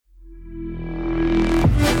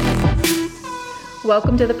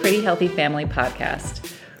Welcome to the Pretty Healthy Family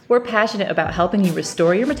Podcast. We're passionate about helping you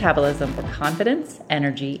restore your metabolism for confidence,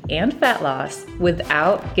 energy, and fat loss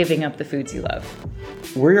without giving up the foods you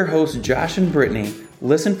love. We're your hosts, Josh and Brittany.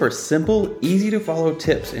 Listen for simple, easy-to-follow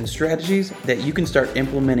tips and strategies that you can start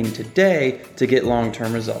implementing today to get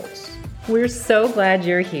long-term results. We're so glad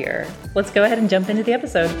you're here. Let's go ahead and jump into the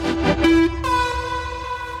episode.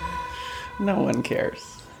 No one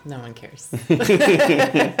cares. No one cares.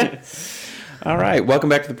 All right. Welcome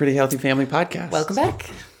back to the Pretty Healthy Family Podcast. Welcome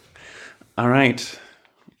back. All right.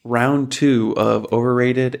 Round 2 of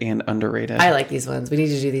overrated and underrated. I like these ones. We need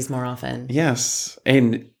to do these more often. Yes.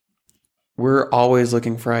 And we're always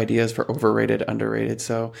looking for ideas for overrated, underrated.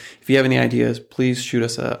 So if you have any ideas, please shoot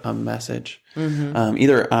us a message,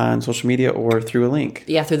 either on social media or through a link.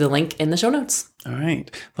 Yeah, through the link in the show notes. All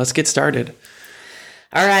right. Let's get started.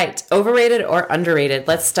 All right. Overrated or underrated?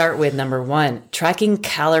 Let's start with number 1, tracking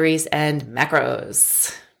calories and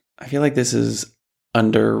macros. I feel like this is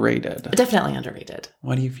underrated. Definitely underrated.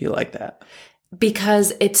 Why do you feel like that?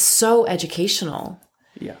 Because it's so educational.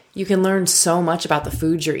 Yeah. You can learn so much about the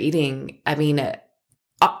food you're eating. I mean,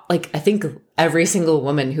 I think every single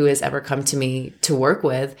woman who has ever come to me to work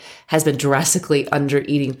with has been drastically under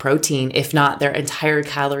eating protein, if not their entire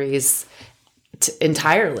calories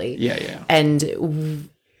entirely. Yeah. And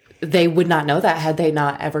they would not know that had they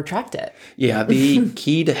not ever tracked it. Yeah. The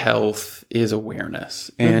key to health is awareness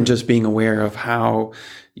and just being aware of how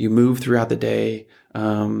you move throughout the day,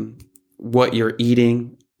 what you're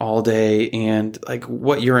eating all day, and like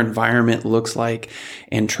what your environment looks like,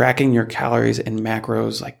 and tracking your calories and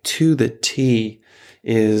macros like to the T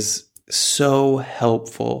is so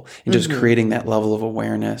helpful in just creating that level of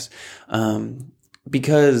awareness.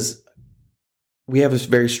 Because we have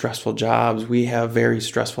very stressful jobs, we have very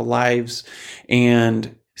stressful lives,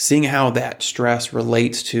 and seeing how that stress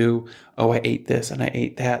relates to, oh, I ate this and I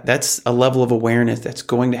ate that, that's a level of awareness that's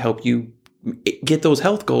going to help you get those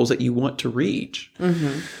health goals that you want to reach.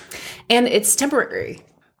 And it's temporary.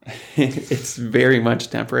 It's very much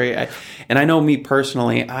temporary. And I know me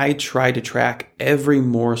personally, I try to track every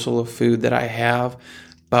morsel of food that I have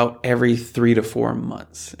about every 3 to 4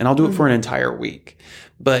 months. And I'll do it for an entire week.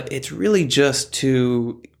 But it's really just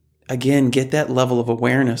to, again, get that level of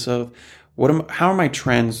awareness of how are my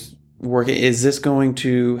trends working? Is this going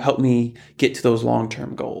to help me get to those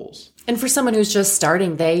long-term goals? And for someone who's just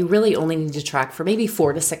starting, they really only need to track for maybe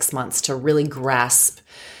 4 to 6 months to really grasp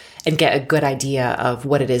and get a good idea of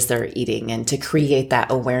what it is they're eating, and to create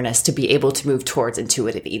that awareness to be able to move towards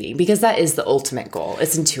intuitive eating, because that is the ultimate goal.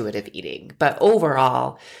 It's intuitive eating. But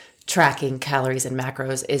overall, tracking calories and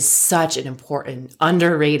macros is such an important,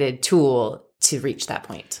 underrated tool to reach that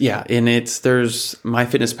point. Yeah. And there's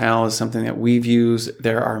MyFitnessPal is something that we've used.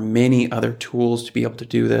 There are many other tools to be able to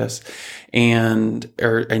do this, and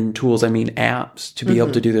tools, I mean apps to be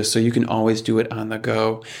able to do this. So you can always do it on the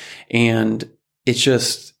go. And it's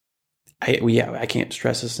just, I can't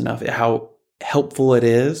stress this enough, how helpful it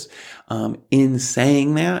is. In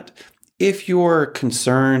saying that, if you're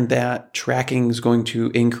concerned that tracking is going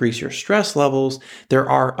to increase your stress levels, there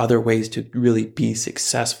are other ways to really be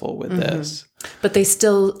successful with this. But they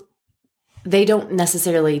don't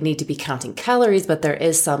necessarily need to be counting calories, but there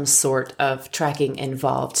is some sort of tracking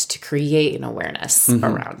involved to create an awareness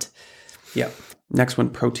around. Yeah. Next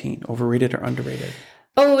one, protein. Overrated or underrated?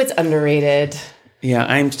 Oh, it's underrated. Yeah,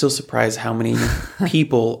 I'm still surprised how many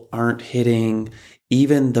people aren't hitting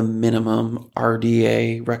even the minimum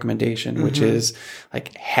RDA recommendation, which is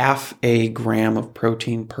like 0.5 gram of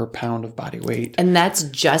protein per pound of body weight. And that's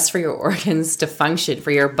just for your organs to function,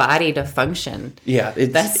 for your body to function. Yeah.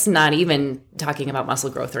 That's not even talking about muscle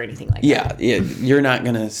growth or anything like that. Yeah. You're not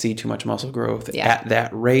going to see too much muscle growth at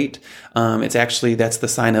that rate. It's actually, that's the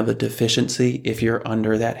sign of a deficiency if you're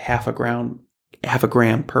under that 0.5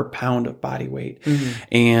 gram per pound of body weight.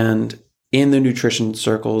 And in the nutrition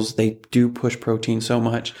circles, they do push protein so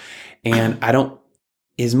much. And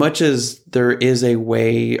as much as there is a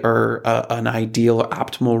way or an ideal or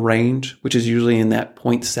optimal range, which is usually in that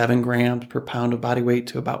 0.7 grams per pound of body weight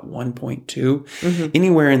to about 1.2,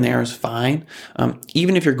 anywhere in there is fine.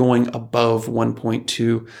 Even if you're going above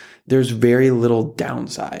 1.2, there's very little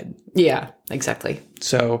downside. Yeah, exactly.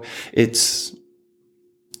 So I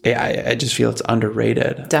just feel it's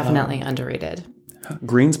underrated. Definitely underrated.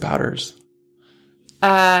 Greens powders.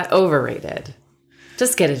 Overrated.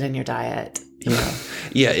 Just get it in your diet.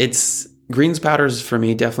 Yeah. It's greens powders for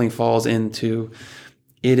me definitely falls into,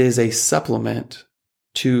 it is a supplement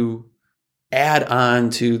to add on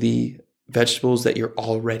to the vegetables that you're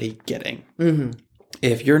already getting.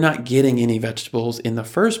 If you're not getting any vegetables in the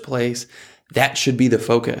first place, that should be the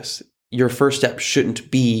focus. your first step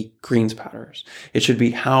shouldn't be greens powders. It should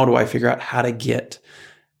be, how do I figure out how to get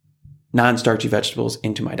non-starchy vegetables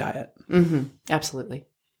into my diet? Mm-hmm. Absolutely.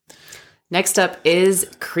 Next up is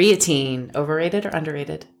creatine. Overrated or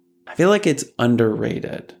underrated? I feel like it's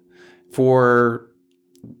underrated for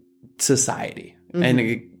society.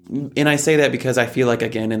 And I say that because I feel like,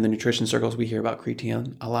 again, in the nutrition circles, we hear about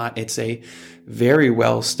creatine a lot. It's a very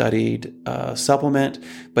well-studied supplement,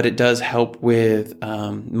 but it does help with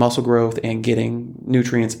muscle growth and getting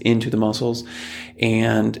nutrients into the muscles.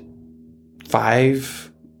 And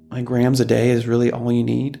 5 grams a day is really all you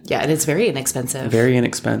need. Yeah, and it's very inexpensive. Very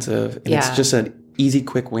inexpensive. And it's just an easy,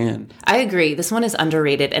 quick win. I agree. This one is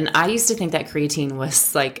underrated. And I used to think that creatine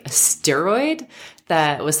was like a steroid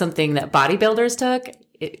that was something that bodybuilders took.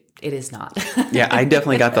 It is not. Yeah, I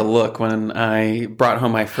definitely got the look when I brought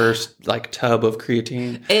home my first tub of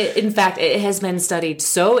creatine. In fact, it has been studied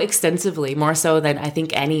so extensively, more so than I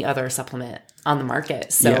think any other supplement on the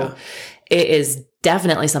market. So it is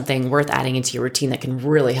definitely something worth adding into your routine that can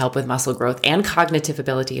really help with muscle growth and cognitive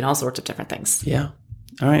ability and all sorts of different things. Yeah.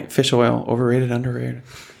 All right. Fish oil, overrated, underrated?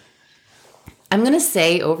 I'm going to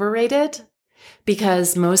say overrated,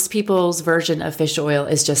 because most people's version of fish oil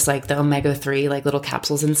is just like the omega-3, like little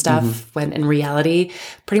capsules and stuff, when in reality,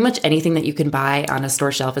 pretty much anything that you can buy on a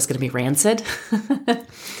store shelf is going to be rancid.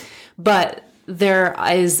 But there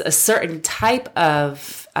is a certain type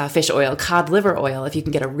of fish oil, cod liver oil, if you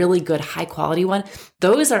can get a really good high quality one,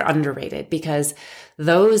 those are underrated because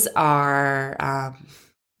those are...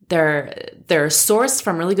 They're sourced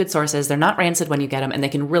from really good sources. They're not rancid when you get them, and they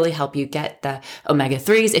can really help you get the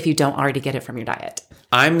omega-3s if you don't already get it from your diet.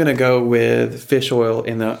 I'm going to go with fish oil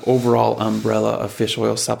in the overall umbrella of fish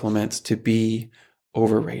oil supplements to be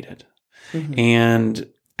overrated.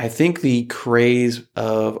 And I think the craze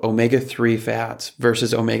of omega-3 fats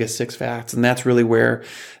versus omega-6 fats, and that's really where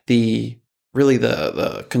the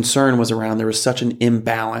concern was around. There was such an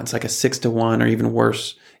imbalance, like a 6-to-1 or even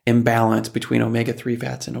worse imbalance between omega-3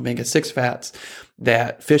 fats and omega-6 fats,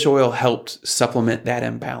 that fish oil helped supplement that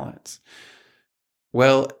imbalance.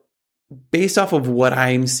 Well, based off of what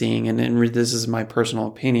I'm seeing, and this is my personal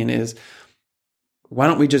opinion, is why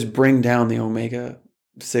don't we just bring down the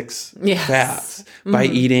omega-6 fats by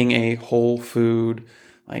eating a whole food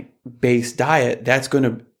based diet? That's going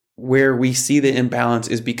to, where we see the imbalance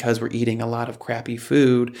is because we're eating a lot of crappy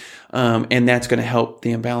food, and that's going to help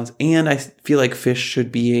the imbalance. And I feel like fish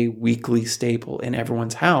should be a weekly staple in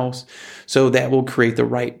everyone's house, so that will create the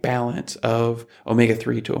right balance of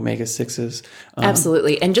omega-3 to omega-6s.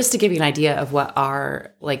 Absolutely. And just to give you an idea of what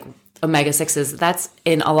are omega-6s, that's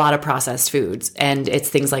in a lot of processed foods. And it's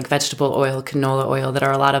things like vegetable oil, canola oil, that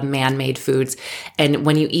are a lot of man-made foods. And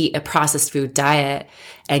when you eat a processed food diet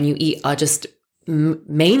and you eat just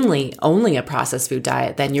mainly only a processed food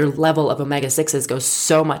diet, then your level of omega-6s goes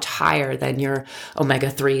so much higher than your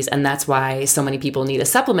omega-3s. And that's why so many people need a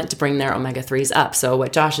supplement to bring their omega-3s up. So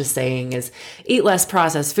what Josh is saying is eat less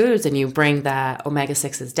processed foods and you bring that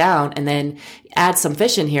omega-6s down, and then add some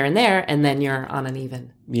fish in here and there, and then you're on an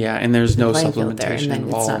even. Yeah, and there's no supplementation there, and then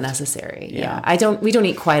involved. It's not necessary. Yeah. We don't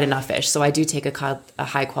eat quite enough fish, so I do take a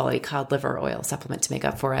high quality cod liver oil supplement to make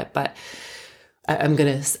up for it. But I'm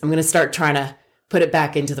gonna start trying to put it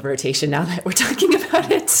back into the rotation now that we're talking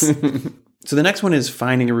about it. So the next one is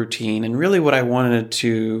finding a routine. And really what I wanted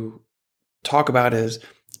to talk about is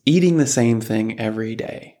eating the same thing every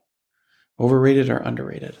day. Overrated or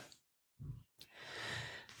underrated?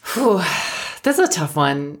 Whew, that's a tough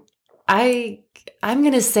one. I'm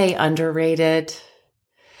going to say underrated.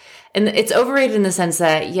 And it's overrated in the sense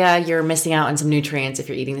that, you're missing out on some nutrients if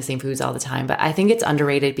you're eating the same foods all the time. But I think it's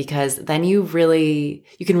underrated because then you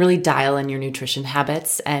can really dial in your nutrition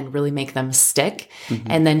habits and really make them stick,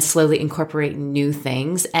 and then slowly incorporate new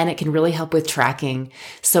things. And it can really help with tracking.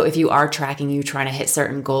 So if you are tracking, you trying to hit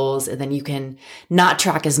certain goals, and then you can not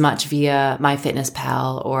track as much via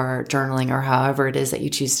MyFitnessPal or journaling or however it is that you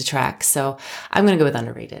choose to track. So I'm going to go with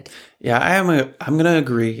underrated. Yeah, I'm going to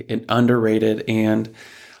agree. Underrated. And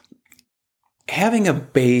having a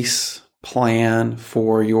base plan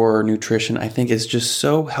for your nutrition, I think, is just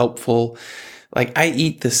so helpful. I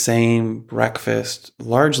eat the same breakfast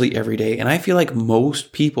largely every day, and I feel like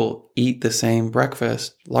most people eat the same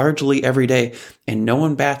breakfast largely every day, and no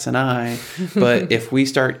one bats an eye. But if we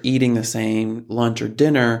start eating the same lunch or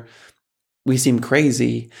dinner, we seem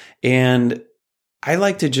crazy. And I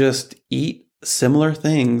like to just eat similar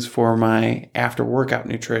things for my after workout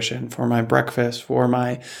nutrition, for my breakfast, for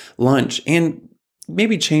my lunch, and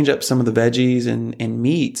maybe change up some of the veggies and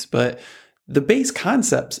meats, but the base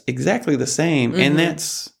concept's exactly the same. And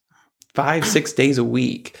that's 5-6 days a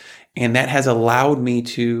week. And that has allowed me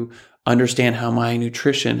to understand how my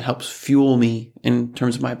nutrition helps fuel me in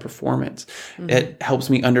terms of my performance. Mm-hmm. It helps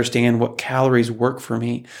me understand what calories work for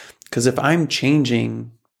me. Because if I'm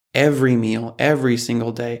changing every meal, every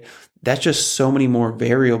single day, that's just so many more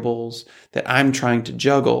variables that I'm trying to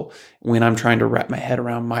juggle when I'm trying to wrap my head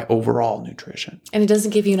around my overall nutrition. And it doesn't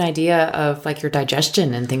give you an idea of like your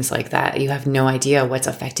digestion and things like that. You have no idea what's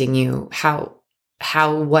affecting you, how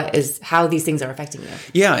these things are affecting you.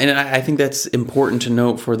 Yeah. And I think that's important to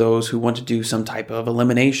note for those who want to do some type of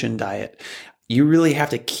elimination diet. You really have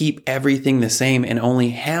to keep everything the same and only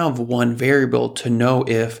have one variable to know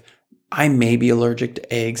if I may be allergic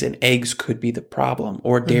to eggs and eggs could be the problem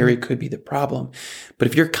or dairy could be the problem. But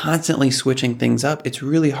if you're constantly switching things up, it's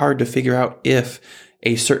really hard to figure out if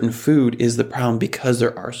a certain food is the problem because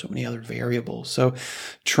there are so many other variables. So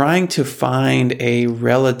trying to find a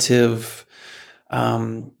relative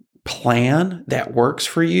plan that works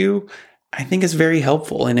for you, I think is very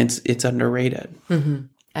helpful, and it's underrated. Mm-hmm.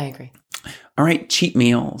 I agree. All right, cheat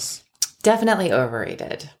meals. Definitely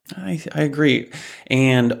overrated. I agree.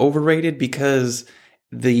 And overrated because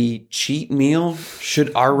the cheat meal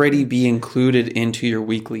should already be included into your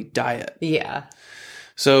weekly diet. Yeah.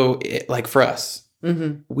 So like for us,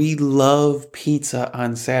 we love pizza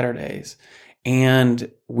on Saturdays.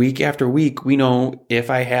 And week after week, we know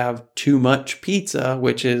if I have too much pizza,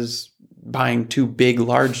 which is buying too big,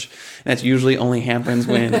 large, that's usually only happens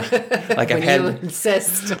when like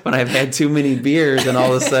when I've had too many beers and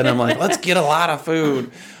all of a sudden I'm like, let's get a lot of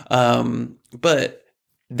food. But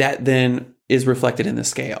that then is reflected in the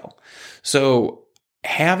scale. So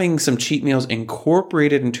having some cheat meals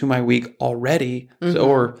incorporated into my week already,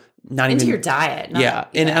 or not into even your diet.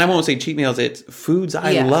 And I won't say cheat meals. It's foods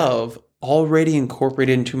I love already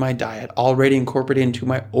incorporated into my diet, already incorporated into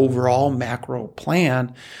my overall macro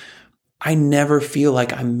plan. I never feel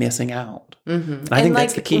like I'm missing out. Mm-hmm. I think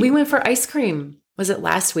that's the key. We went for ice cream. Was it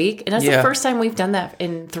last week? And that's the first time we've done that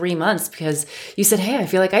in 3 months because you said, hey, I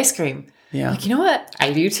feel like ice cream. Yeah. I'm like, you know what?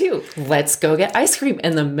 I do too. Let's go get ice cream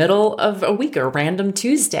in the middle of a week or random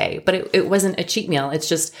Tuesday. But it wasn't a cheat meal. That's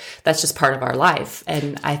just part of our life.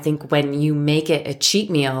 And I think when you make it a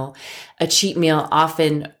cheat meal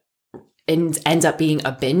often ends up being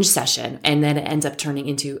a binge session, and then it ends up turning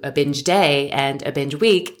into a binge day and a binge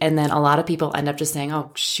week. And then a lot of people end up just saying,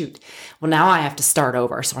 oh, shoot, well, now I have to start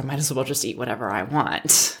over. So I might as well just eat whatever I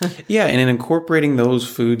want. Yeah. And in incorporating those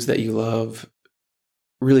foods that you love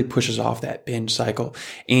really pushes off that binge cycle.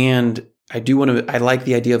 And I like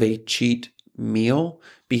the idea of a cheat meal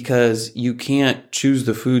because you can't choose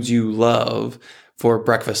the foods you love for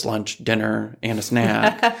breakfast, lunch, dinner, and a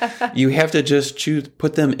snack. You have to just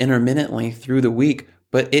put them intermittently through the week,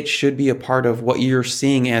 but it should be a part of what you're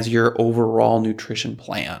seeing as your overall nutrition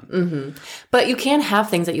plan. Mm-hmm. But you can have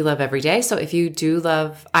things that you love every day. So if you do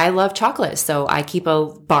I love chocolate. So I keep a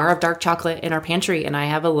bar of dark chocolate in our pantry and I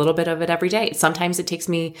have a little bit of it every day. Sometimes it takes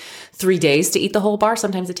me 3 days to eat the whole bar.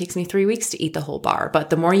 Sometimes it takes me 3 weeks to eat the whole bar. But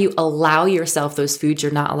the more you allow yourself those foods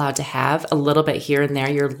you're not allowed to have, a little bit here and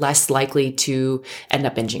there, you're less likely to end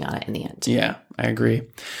up binging on it in the end. Yeah, I agree.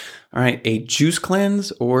 All right, a juice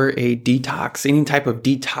cleanse or a detox, any type of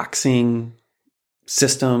detoxing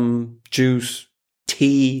system, juice,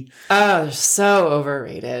 tea. Oh, so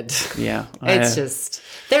overrated. Yeah.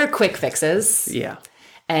 They're quick fixes. Yeah.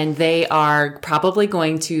 And they are probably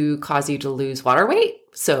going to cause you to lose water weight.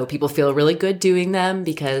 So people feel really good doing them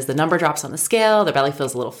because the number drops on the scale. Their belly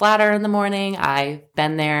feels a little flatter in the morning. I've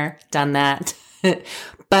been there, done that.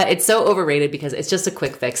 But it's so overrated because it's just a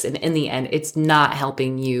quick fix. And in the end, it's not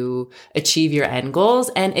helping you achieve your end goals.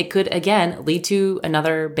 And it could, again, lead to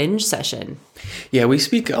another binge session. Yeah, we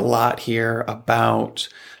speak a lot here about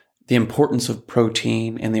the importance of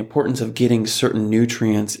protein and the importance of getting certain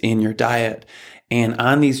nutrients in your diet. And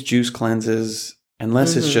on these juice cleanses,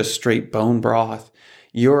 unless it's just straight bone broth,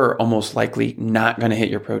 you're almost likely not going to hit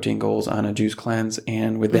your protein goals on a juice cleanse.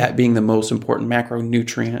 And with that being the most important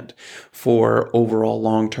macronutrient for overall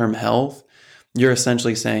long-term health, you're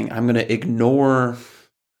essentially saying, I'm going to ignore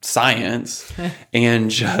science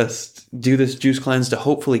and just do this juice cleanse to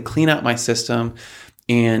hopefully clean out my system.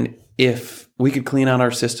 And if we could clean out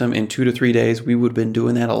our system in 2 to 3 days, we would have been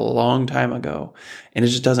doing that a long time ago. And it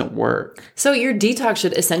just doesn't work. So your detox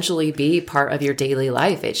should essentially be part of your daily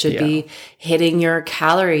life. It should be hitting your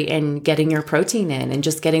calorie and getting your protein in and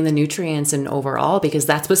just getting the nutrients and overall, because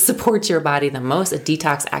that's what supports your body the most. A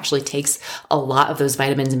detox actually takes a lot of those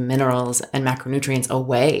vitamins and minerals and macronutrients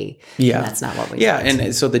away. Yeah. And that's not what we want.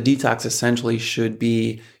 And so the detox essentially should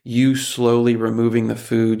be you slowly removing the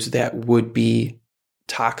foods that would be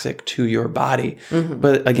toxic to your body. Mm-hmm.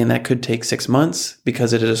 But again, that could take 6 months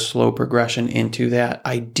because it is a slow progression into that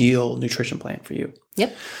ideal nutrition plan for you.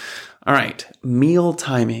 Yep. All right. Meal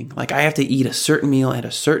timing. Like I have to eat a certain meal at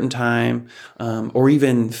a certain time, or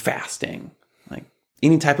even fasting, like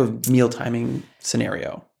any type of meal timing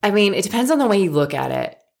scenario. I mean, it depends on the way you look at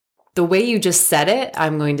it. The way you just said it,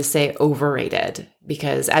 I'm going to say overrated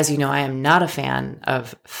because as you know, I am not a fan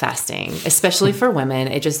of fasting, especially for women.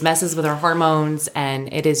 It just messes with our hormones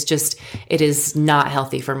and it is not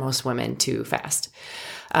healthy for most women to fast.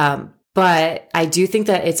 But I do think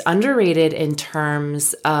that it's underrated in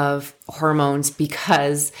terms of hormones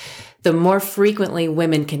because the more frequently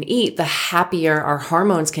women can eat, the happier our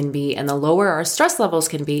hormones can be and the lower our stress levels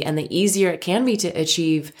can be and the easier it can be to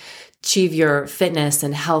achieve your fitness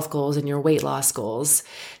and health goals and your weight loss goals.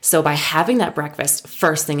 So by having that breakfast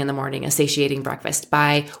first thing in the morning, a satiating breakfast,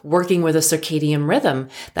 by working with a circadian rhythm,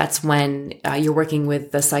 that's when you're working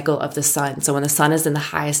with the cycle of the sun. So when the sun is in the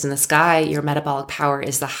highest in the sky, your metabolic power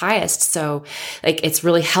is the highest. So like it's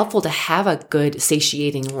really helpful to have a good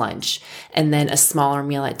satiating lunch and then a smaller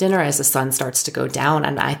meal at dinner as the sun starts to go down.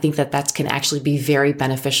 And I think that can actually be very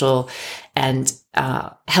beneficial and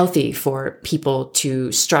healthy for people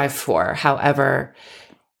to strive for. However,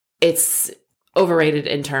 it's overrated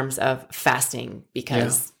in terms of fasting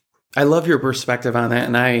because I love your perspective on that.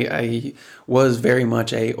 And I was very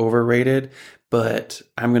much overrated, but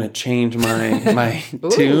I'm going to change my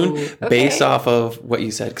tune based off of what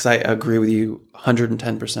you said. Cause I agree with you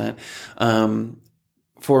 110%.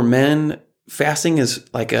 For men, fasting is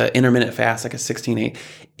like an intermittent fast, like a 16-8.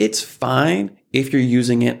 It's fine if you're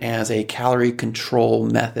using it as a calorie control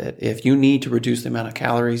method. If you need to reduce the amount of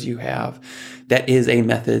calories you have, that is a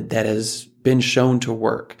method that has been shown to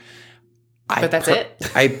work. But that's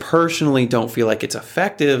it. I personally don't feel like it's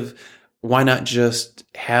effective. Why not just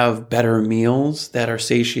have better meals that are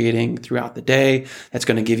satiating throughout the day? That's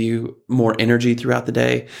going to give you more energy throughout the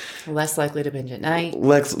day. Less likely to binge at night.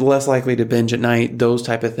 Less likely to binge at night, those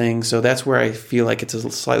type of things. So that's where I feel like it's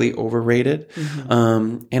slightly overrated.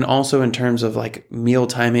 Mm-hmm. And also in terms of like meal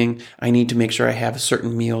timing, I need to make sure I have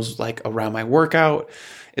certain meals like around my workout.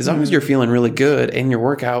 As long as you're feeling really good in your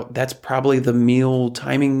workout, that's probably the meal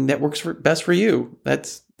timing that works best for you.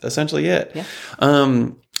 That's essentially it.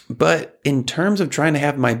 Yeah. But in terms of trying to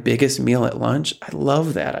have my biggest meal at lunch, I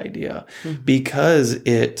love that idea because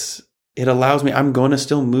it allows me, I'm going to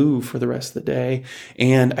still move for the rest of the day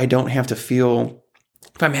and I don't have to feel,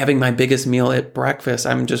 if I'm having my biggest meal at breakfast,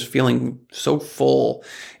 I'm just feeling so full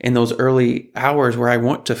in those early hours where I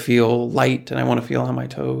want to feel light and I want to feel on my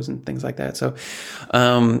toes and things like that. So,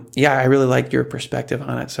 I really like your perspective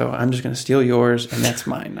on it. So I'm just going to steal yours and that's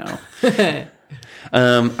mine now.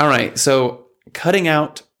 All right. So cutting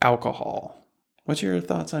out alcohol. What's your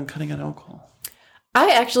thoughts on cutting out alcohol? I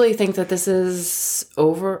actually think that this is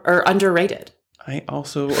underrated. I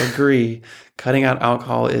also agree. Cutting out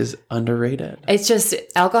alcohol is underrated. It's just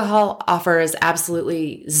alcohol offers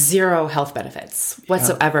absolutely zero health benefits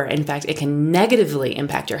whatsoever. Yeah. In fact, it can negatively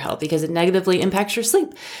impact your health because it negatively impacts your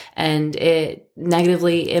sleep and it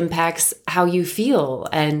negatively impacts how you feel.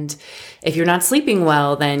 And if you're not sleeping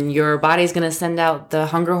well, then your body's going to send out the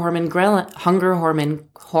hunger hormone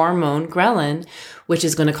ghrelin, which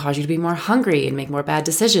is going to cause you to be more hungry and make more bad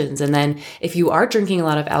decisions. And then if you are drinking a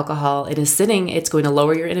lot of alcohol in a sitting, it's going to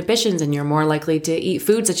lower your inhibitions and you're more likely to eat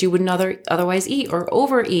foods that you wouldn't otherwise eat or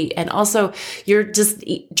overeat. And also you're just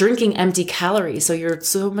drinking empty calories. So you're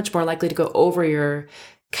so much more likely to go over your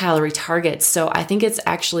calorie targets. So I think it's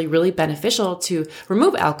actually really beneficial to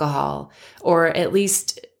remove alcohol or at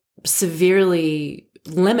least severely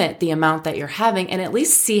limit the amount that you're having and at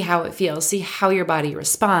least see how it feels, see how your body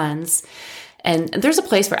responds. And there's a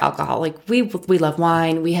place for alcohol. Like we love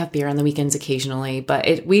wine. We have beer on the weekends occasionally,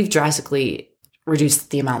 but we've drastically reduced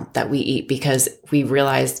the amount that we eat because we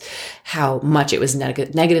realized how much it was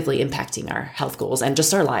negatively impacting our health goals and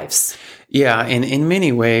just our lives. Yeah, and in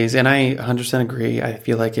many ways, and I 100% agree, I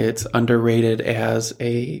feel like it's underrated as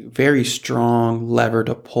a very strong lever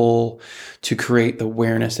to pull to create the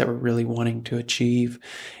awareness that we're really wanting to achieve.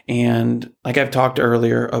 And like I've talked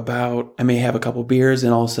earlier about, I may have a couple beers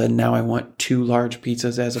and all of a sudden now I want 2 large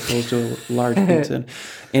pizzas as opposed to a large pizza.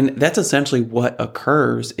 And that's essentially what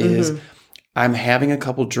occurs is I'm having a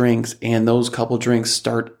couple drinks and those couple drinks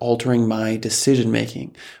start altering my decision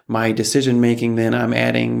making. My decision making, then I'm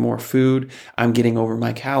adding more food. I'm getting over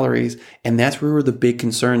my calories. And that's where the big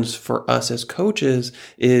concerns for us as coaches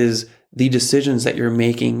is the decisions that you're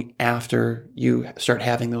making after you start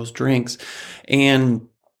having those drinks. And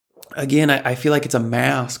again, I feel like it's a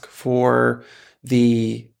mask for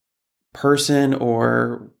the person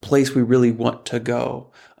or place we really want to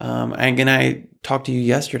go. And I talked to you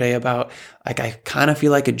yesterday about, like, I kind of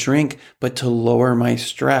feel like a drink, but to lower my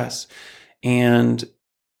stress. And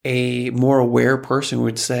a more aware person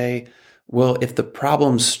would say, well, if the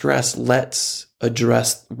problem's stress, let's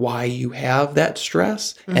address why you have that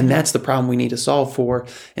stress. Mm-hmm. And that's the problem we need to solve for,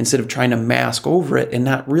 instead of trying to mask over it and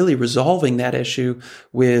not really resolving that issue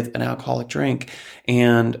with an alcoholic drink.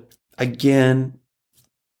 And again,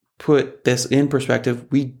 put this in perspective,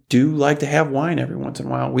 we do like to have wine every once in a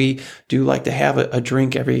while. We do like to have a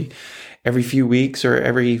drink every few weeks or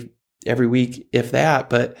every week, if that.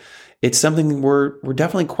 But it's something we're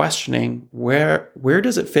definitely questioning. Where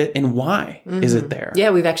does it fit and why is it there?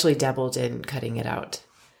 Yeah, we've actually dabbled in cutting it out.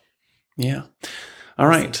 Yeah. All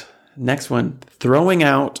right. Next one, throwing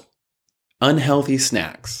out unhealthy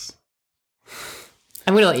snacks.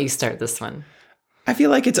 I'm going to let you start this one. I feel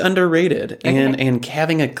like it's underrated. Okay. And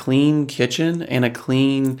having a clean kitchen and a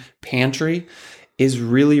clean pantry is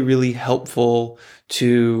really, really helpful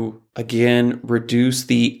to, again, reduce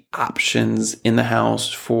the options in the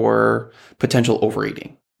house for potential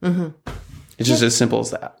overeating. Mm-hmm. It's just as simple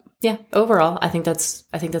as that. Yeah. Overall, I think that's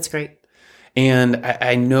great. And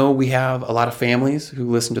I know we have a lot of families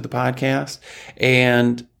who listen to the podcast,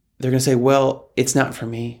 and they're going to say, well, it's not for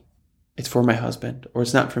me. It's for my husband, or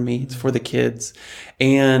it's not for me. It's for the kids.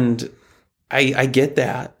 And I get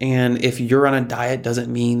that. And if you're on a diet,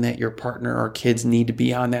 doesn't mean that your partner or kids need to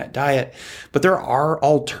be on that diet. But there are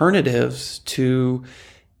alternatives to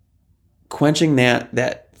quenching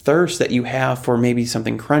that thirst that you have for maybe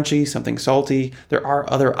something crunchy, something salty. There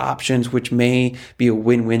are other options which may be a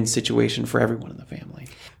win-win situation for everyone in the family.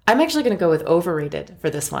 I'm actually going to go with overrated for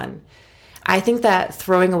this one. I think that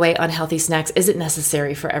throwing away unhealthy snacks isn't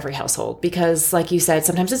necessary for every household because, like you said,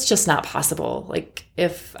 sometimes it's just not possible. Like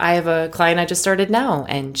if I have a client I just started now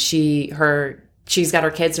and she's got her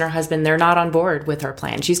kids and her husband, they're not on board with her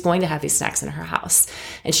plan. She's going to have these snacks in her house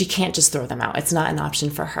and she can't just throw them out. It's not an option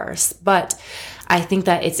for her. But I think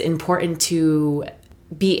that it's important to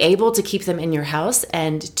be able to keep them in your house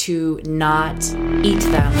and to not eat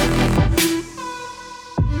them.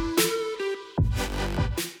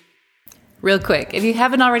 Real quick, if you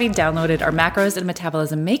haven't already downloaded our Macros and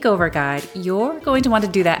Metabolism Makeover Guide, you're going to want to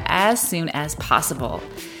do that as soon as possible.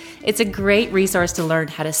 It's a great resource to learn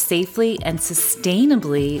how to safely and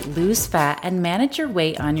sustainably lose fat and manage your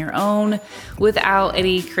weight on your own without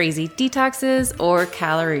any crazy detoxes or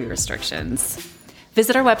calorie restrictions.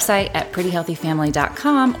 Visit our website at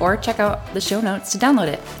prettyhealthyfamily.com or check out the show notes to download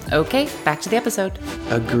it. Okay, back to the episode.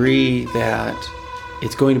 Agree that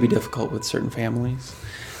it's going to be difficult with certain families,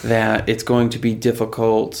 that it's going to be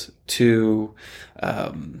difficult to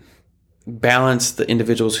balance the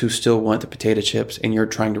individuals who still want the potato chips and you're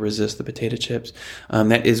trying to resist the potato chips.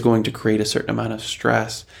 That is going to create a certain amount of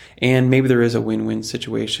stress. And maybe there is a win-win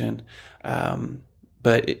situation.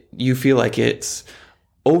 But you feel like it's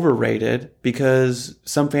overrated because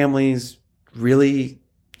some families really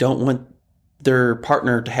don't want their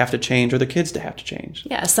partner to have to change or their kids to have to change.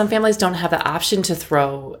 Yeah, some families don't have the option to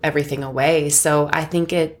throw everything away. So I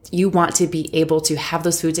think you want to be able to have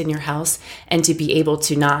those foods in your house and to be able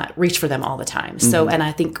to not reach for them all the time. So, and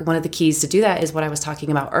I think one of the keys to do that is what I was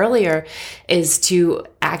talking about earlier, is to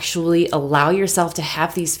actually allow yourself to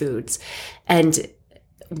have these foods. And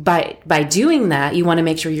by doing that, you want to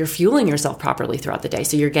make sure you're fueling yourself properly throughout the day.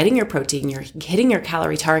 So you're getting your protein, you're hitting your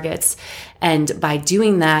calorie targets. And by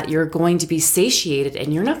doing that, you're going to be satiated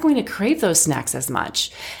and you're not going to crave those snacks as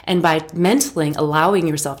much. And by mentally allowing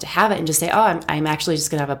yourself to have it and just say, oh, I'm actually just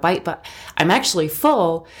going to have a bite, but I'm actually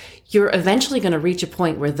full, you're eventually going to reach a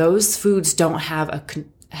point where those foods don't have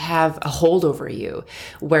a hold over you,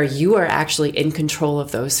 where you are actually in control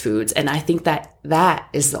of those foods. And I think that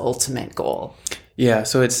is the ultimate goal. Yeah,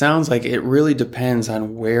 so it sounds like it really depends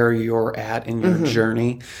on where you're at in your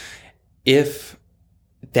journey. If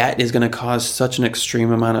that is going to cause such an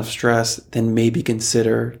extreme amount of stress, then maybe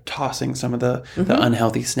consider tossing some of the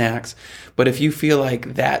unhealthy snacks. But if you feel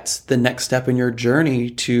like that's the next step in your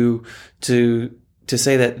journey to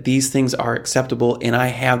say that these things are acceptable and I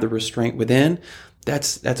have the restraint within,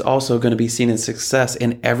 that's also going to be seen as success,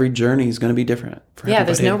 and every journey is going to be different for everybody.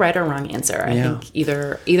 There's no right or wrong answer. I think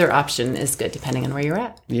either option is good depending on where you're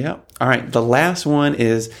at. Yeah. All right. The last one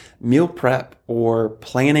is meal prep or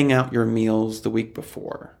planning out your meals the week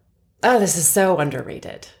before. Oh, this is so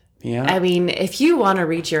underrated. Yeah. I mean, if you want to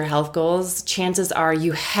reach your health goals, chances are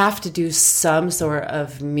you have to do some sort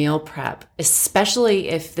of meal prep, especially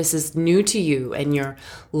if this is new to you and you're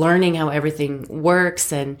learning how everything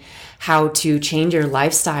works and how to change your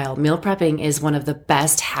lifestyle. Meal prepping is one of the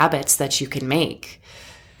best habits that you can make.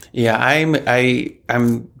 Yeah,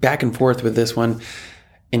 I'm back and forth with this one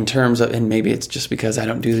in terms of, and maybe it's just because I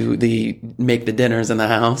don't do make the dinners in the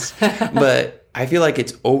house, but I feel like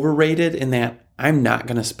it's overrated in that I'm not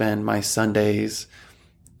going to spend my Sundays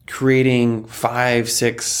creating 5,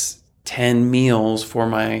 6, 10 meals for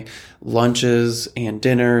my lunches and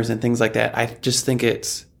dinners and things like that. I just think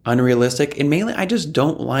it's unrealistic. And mainly, I just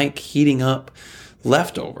don't like heating up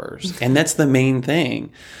leftovers. And that's the main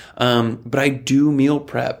thing. But I do meal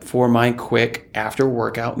prep for my quick after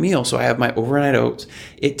workout meal. So I have my overnight oats.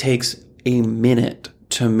 It takes a minute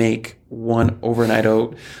to make one overnight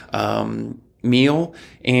oat meal.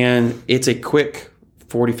 And it's a quick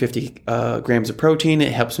 40, 50 grams of protein.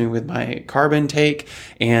 It helps me with my carb intake.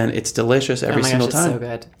 And it's delicious every single time. It's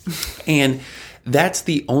so good. And that's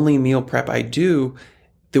the only meal prep I do.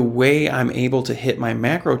 The way I'm able to hit my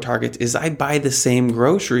macro targets is I buy the same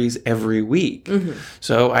groceries every week. Mm-hmm.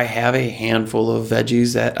 So I have a handful of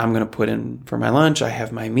veggies that I'm going to put in for my lunch. I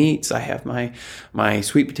have my meats. I have my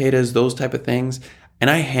sweet potatoes, those type of things. And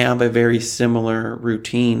I have a very similar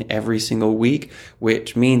routine every single week,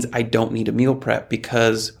 which means I don't need a meal prep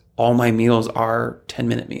because all my meals are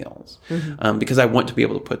 10-minute meals, because I want to be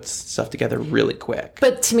able to put stuff together really quick.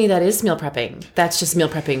 But to me, that is meal prepping. That's just meal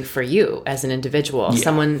prepping for you as an individual. Yeah.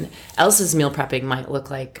 Someone else's meal prepping might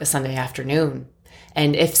look like a Sunday afternoon.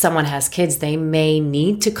 And if someone has kids, they may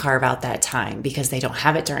need to carve out that time because they don't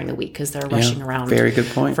have it during the week because they're rushing around very good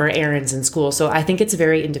point. For errands in school. So I think it's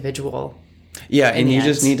very individual. Yeah, and you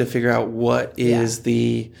just need to figure out what is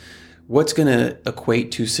what's going to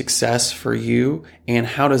equate to success for you, and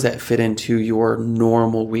how does that fit into your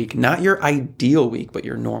normal week? Not your ideal week, but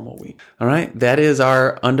your normal week. All right, that is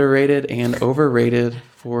our underrated and overrated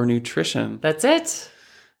for nutrition. That's it.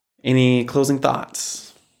 Any closing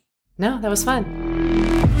thoughts? No, that was fun.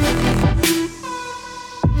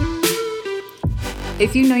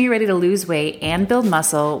 If you know you're ready to lose weight and build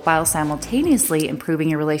muscle while simultaneously improving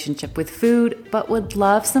your relationship with food, but would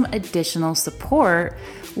love some additional support,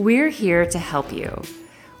 we're here to help you.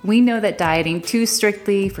 We know that dieting too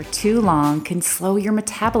strictly for too long can slow your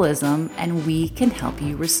metabolism, and we can help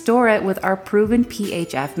you restore it with our proven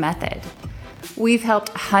PHF method. We've helped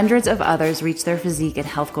hundreds of others reach their physique and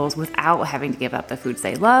health goals without having to give up the foods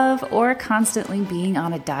they love or constantly being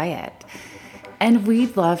on a diet. And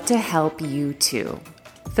we'd love to help you too.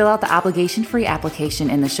 Fill out the obligation-free application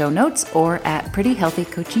in the show notes or at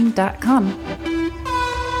prettyhealthycoaching.com.